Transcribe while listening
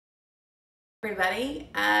Everybody,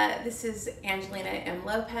 this is Angelina M.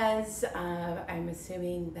 Lopez. I'm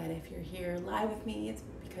assuming that if you're here live with me, it's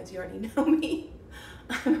because you already know me.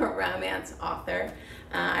 I'm a romance author.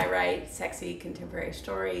 I write sexy contemporary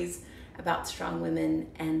stories about strong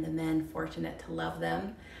women and the men fortunate to love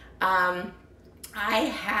them.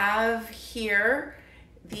 I have here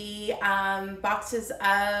the boxes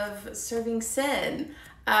of Serving Sin.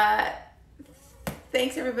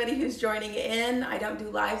 Thanks everybody who's joining in. I don't do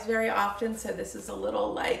lives very often, so this is a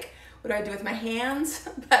little like, what do I do with my hands?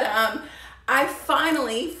 But I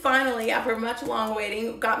finally, after much long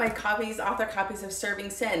waiting, got my author copies of Serving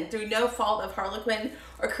Sin. Through no fault of Harlequin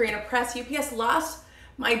or Carina Press, UPS lost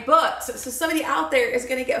my books. So somebody out there is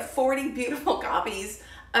gonna get 40 beautiful copies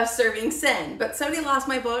of Serving Sin. But somebody lost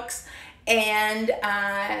my books, and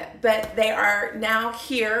but they are now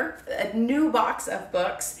here, a new box of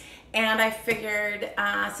books. And I figured,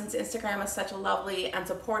 since Instagram is such a lovely and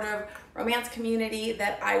supportive romance community,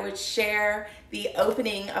 that I would share the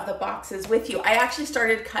opening of the boxes with you. I actually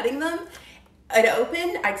started cutting them. It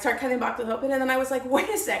opened, I started cutting the boxes open, and then I was like, wait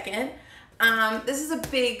a second, this is a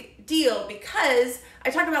big deal because I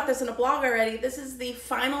talked about this in a blog already. This is the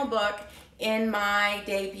final book in my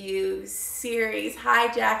debut series. Hi,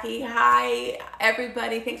 Jackie. Hi,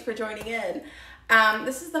 everybody. Thanks for joining in.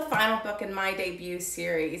 This is the final book in my debut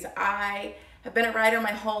series. I have been a writer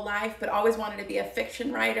my whole life, but always wanted to be a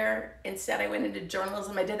fiction writer. Instead, I went into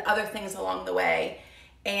journalism. I did other things along the way,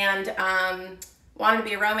 and wanted to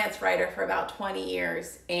be a romance writer for about 20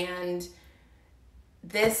 years. And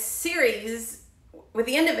this series, with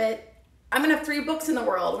the end of it, I'm gonna have 3 books in the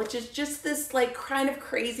world, which is just this like kind of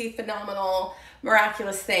crazy, phenomenal,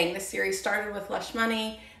 miraculous thing. The series started with Lush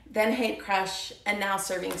Money, then Hate Crush, and now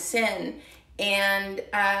Serving Sin. And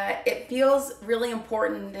it feels really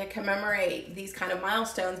important to commemorate these kind of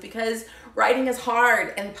milestones because writing is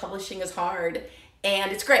hard and publishing is hard,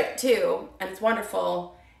 and it's great too, and it's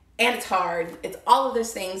wonderful, and it's hard. It's all of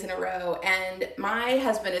those things in a row. And my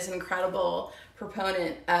husband is an incredible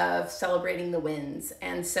proponent of celebrating the wins.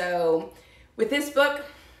 And so with this book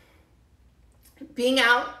being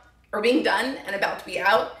out, or being done and about to be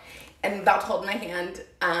out, and about to hold in my hand,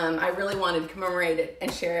 I really wanted to commemorate it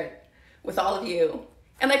and share it with all of you.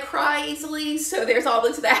 And I cry easily, so there's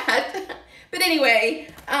always that. But anyway,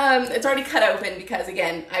 it's already cut open because,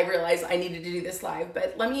 again, I realized I needed to do this live.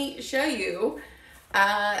 But let me show you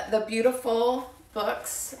the beautiful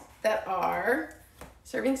books that are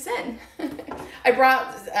Serving Sin. I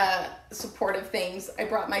brought supportive things. I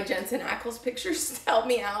brought my Jensen Ackles pictures to help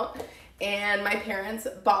me out, and my parents'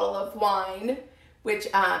 bottle of wine, which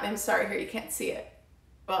I'm sorry here, you can't see it.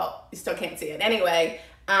 Well, you still can't see it. Anyway,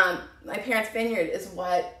 my parents' vineyard is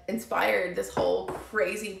what inspired this whole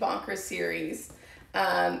crazy bonkers series.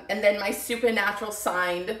 And then my supernatural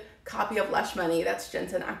signed copy of Lush Money, that's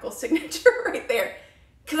Jensen Ackles' signature right there,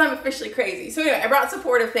 because I'm officially crazy. So anyway, I brought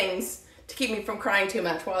supportive things to keep me from crying too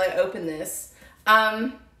much while I open this.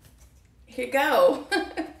 Here you go.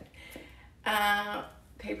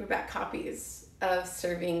 Paperback copies of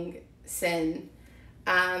Serving Sin.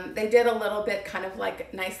 They did a little bit kind of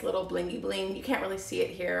like nice little blingy bling. You can't really see it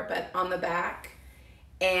here, but on the back.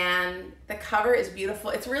 And the cover is beautiful.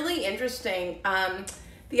 It's really interesting.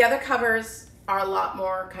 The other covers are a lot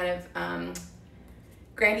more kind of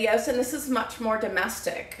grandiose, and this is much more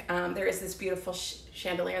domestic. There is this beautiful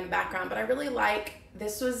chandelier in the background, but I really like,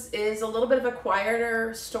 this is a little bit of a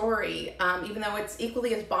quieter story, even though it's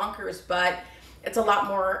equally as bonkers, but it's a lot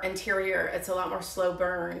more interior. It's a lot more slow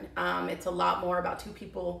burn. It's a lot more about 2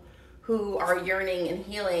 people who are yearning and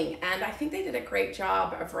healing. And I think they did a great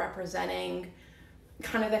job of representing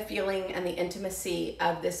kind of the feeling and the intimacy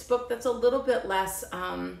of this book that's a little bit less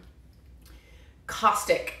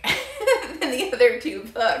caustic than the other 2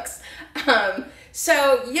 books.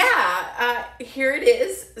 So yeah, here it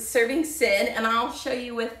is, Serving Sin, and I'll show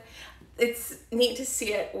you with, it's neat to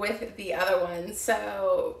see it with the other one.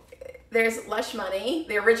 So there's Lush Money,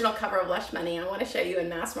 the original cover of Lush Money. I want to show you in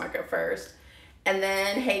mass market first. And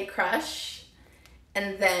then Hate Crush.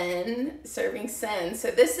 And then Serving Sin.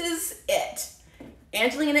 So this is it.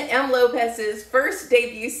 Angelina M. Lopez's first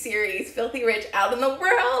debut series, Filthy Rich, out in the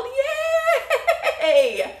world.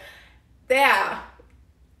 Yay! Yeah.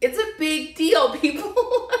 It's a big deal,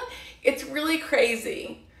 people. It's really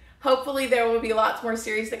crazy. Hopefully there will be lots more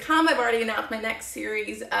series to come. I've already announced my next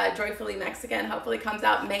series, Joyfully Mexican. Hopefully comes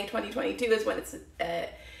out May 2022 is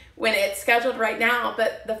when it's scheduled right now.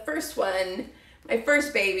 But the first one, my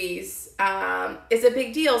first babies, is a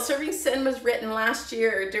big deal. Serving Sin was written last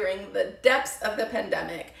year during the depths of the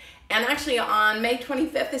pandemic. And actually on May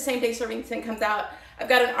 25th, the same day Serving Sin comes out, I've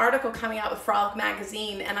got an article coming out with Frolic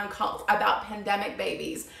Magazine, and I'm called about pandemic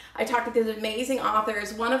babies. I talked to these amazing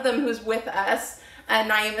authors, one of them who's with us,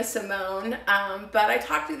 Naima Simone, but I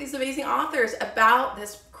talked to these amazing authors about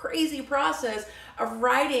this crazy process of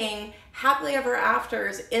writing happily ever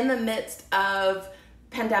afters in the midst of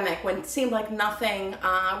pandemic, when it seemed like nothing,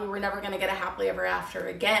 we were never going to get a happily ever after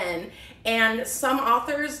again. And some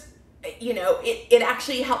authors, you know, it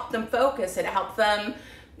actually helped them focus. It helped them,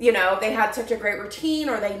 you know, they had such a great routine,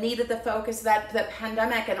 or they needed the focus that the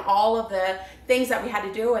pandemic and all of the things that we had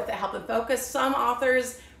to do with it helped them focus. Some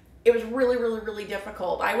authors, it was really, really, really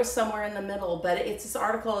difficult. I was somewhere in the middle, but it's this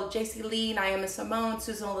article of J.C. Lee, Naima Simone,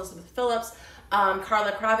 Susan Elizabeth Phillips,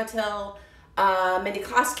 Carla Kravatil, Mindy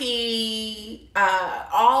Klosky,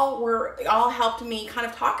 all helped me kind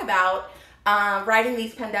of talk about writing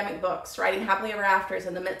these pandemic books, writing happily ever afters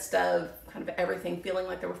in the midst of kind of everything feeling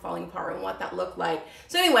like they were falling apart and what that looked like.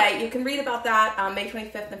 So anyway, you can read about that May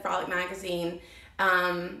 25th in Frolic Magazine.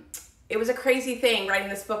 It was a crazy thing writing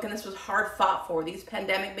this book, and this was hard fought for. These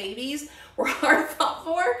pandemic babies were hard fought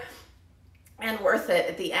for and worth it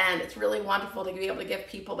at the end. It's really wonderful to be able to give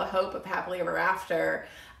people the hope of happily ever after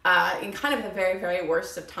in kind of the very, very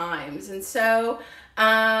worst of times. And so,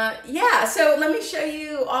 yeah, so let me show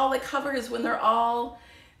you all the covers when they're all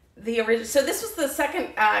the original. So this was the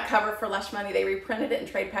second cover for Lush Money. They reprinted it in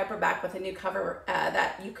trade paperback with a new cover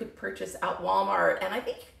that you could purchase at Walmart. And I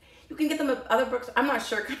think you can get them at other books. I'm not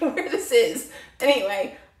sure where this is.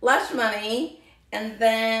 Anyway, Lush Money, and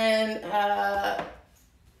then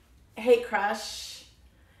Hate Crush,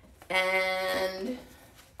 and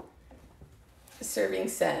Serving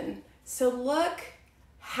Sin. So look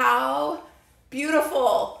how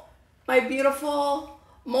beautiful my beautiful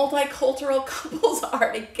multicultural couples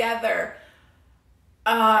are together.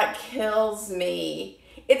 It kills me.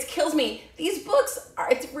 It kills me. These books are,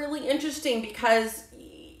 it's really interesting because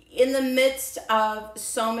in the midst of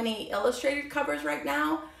so many illustrated covers right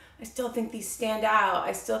now, I still think these stand out.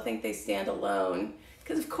 I still think they stand alone.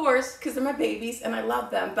 Because of course, because they're my babies and I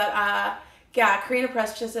love them. But yeah, Carina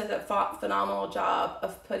Press just did a phenomenal job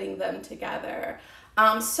of putting them together.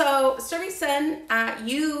 So Serving Sin,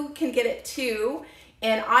 you can get it too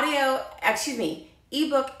in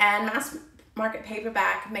ebook and mass market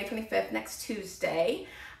paperback May 25th, next Tuesday.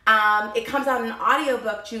 It comes out in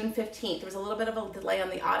audiobook June 15th. There was a little bit of a delay on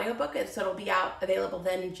the audiobook, so it'll be out available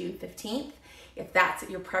then June 15th. If that's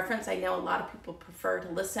your preference, I know a lot of people prefer to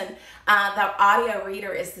listen. The audio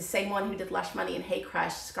reader is the same one who did Lush Money and Hate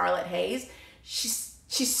Crush, Scarlett Hayes. She's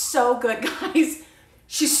so good, guys.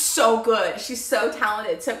 She's so good. She's so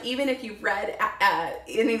talented. So even if you've read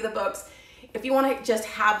any of the books, if you want to just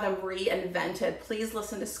have them reinvented, please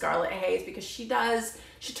listen to Scarlett Hayes, because she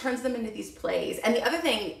turns them into these plays. And the other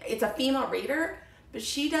thing, it's a female reader, but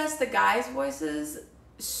she does the guys' voices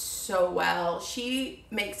so well. She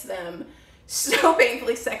makes them so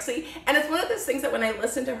painfully sexy. And it's one of those things that when I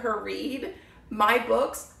listen to her read my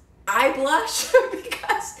books, I blush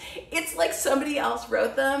because it's like somebody else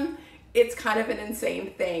wrote them. It's kind of an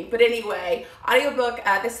insane thing. But anyway, audiobook,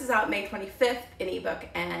 this is out May 25th in ebook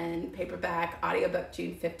and paperback, audiobook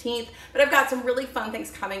June 15th. But I've got some really fun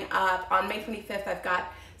things coming up. On May 25th, I've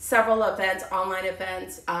got several events, online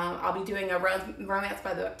events. I'll be doing a Romance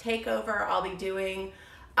by the Book takeover. I'll be doing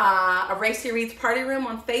a Racy Reads party room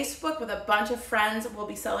on Facebook with a bunch of friends. We'll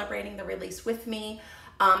be celebrating the release with me.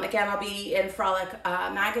 Again, I'll be in Frolic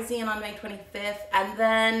Magazine on May 25th. And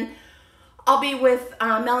then I'll be with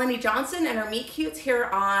Melanie Johnson and her Meet Cutes here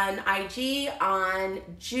on IG on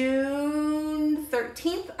June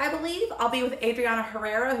 13th, I believe. I'll be with Adriana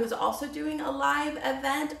Herrera, who's also doing a live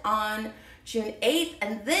event on June 8th.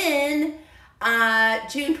 And then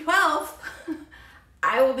June 12th,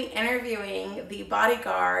 I will be interviewing the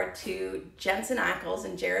bodyguard to Jensen Ackles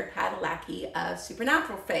and Jared Padalecki of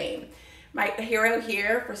Supernatural fame. My hero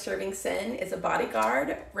here for Serving Sin is a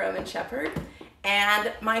bodyguard, Roman Shepherd.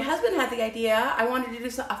 And my husband had the idea, I wanted to do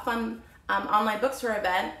a fun online bookstore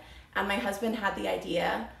event, and my husband had the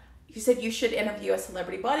idea. He said, you should interview a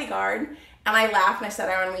celebrity bodyguard. And I laughed and I said,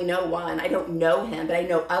 I only know one. I don't know him, but I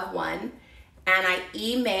know of one. And I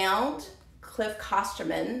emailed Cliff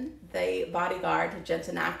Kosterman, the bodyguard to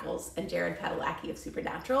Jensen Ackles and Jared Padalecki of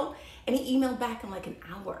Supernatural. And he emailed back in like an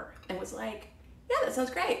hour and was like, yeah, that sounds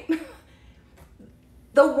great.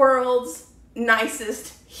 The world's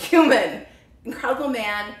nicest human. Incredible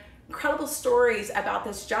man, incredible stories about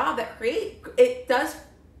this job that it does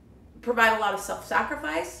provide a lot of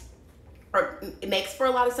self-sacrifice, or it makes for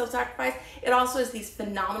a lot of self-sacrifice. It also is these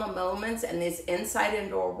phenomenal moments and this insight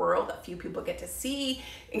into a world that few people get to see,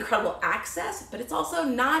 incredible access, but it's also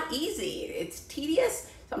not easy. It's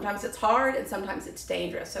tedious, Sometimes it's hard and sometimes it's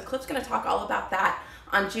dangerous. So Cliff's going to talk all about that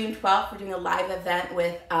on June 12th. We're doing a live event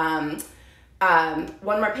with One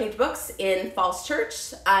More Page Books in Falls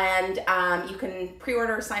Church, and you can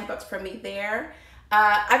pre-order signed books from me there.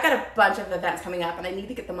 I've got a bunch of events coming up and I need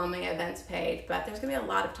to get them on my events page, but there's gonna be a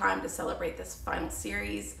lot of time to celebrate this final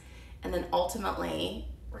series, and then ultimately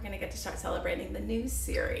we're gonna get to start celebrating the new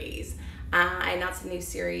series. I announced a new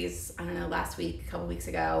series, I don't know, last week, a couple weeks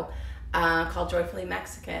ago, called Joyfully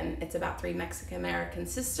Mexican. It's about 3 Mexican-American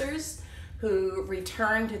sisters who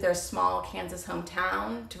returned to their small Kansas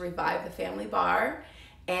hometown to revive the family bar,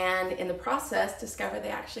 and in the process discover they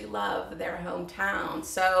actually love their hometown.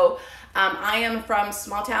 So I am from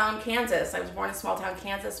small town Kansas. I was born in small town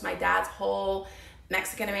Kansas. My dad's whole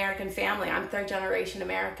Mexican-American family, I'm 3rd generation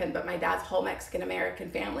American, but my dad's whole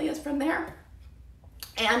Mexican-American family is from there.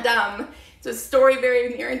 And it's a story very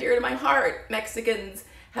near and dear to my heart. Mexicans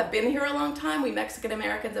have been here a long time. We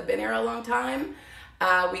Mexican-Americans have been here a long time.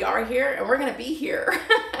 We are here and we're gonna be here.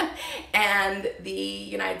 And the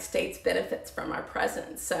United States benefits from our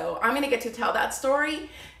presence. So I'm gonna get to tell that story.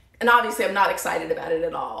 And obviously I'm not excited about it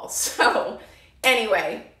at all. So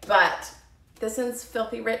anyway, but this is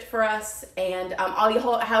filthy rich for us. And I'll be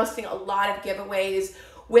hosting a lot of giveaways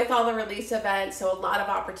with all the release events. So a lot of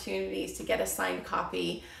opportunities to get a signed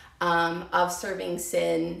copy of Serving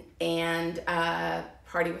Sin, and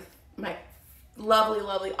party with my lovely,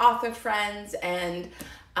 lovely author friends, and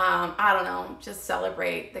I don't know, just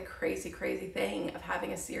celebrate the crazy, crazy thing of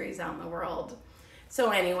having a series out in the world.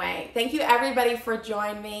 So anyway, thank you everybody for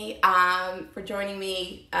joining me. I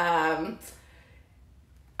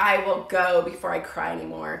will go before I cry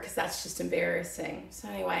anymore because that's just embarrassing. So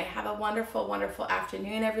anyway, have a wonderful, wonderful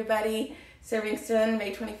afternoon, everybody. Serving Sin,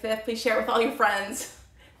 May 25th. Please share with all your friends.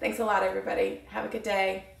 Thanks a lot, everybody. Have a good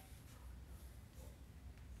day.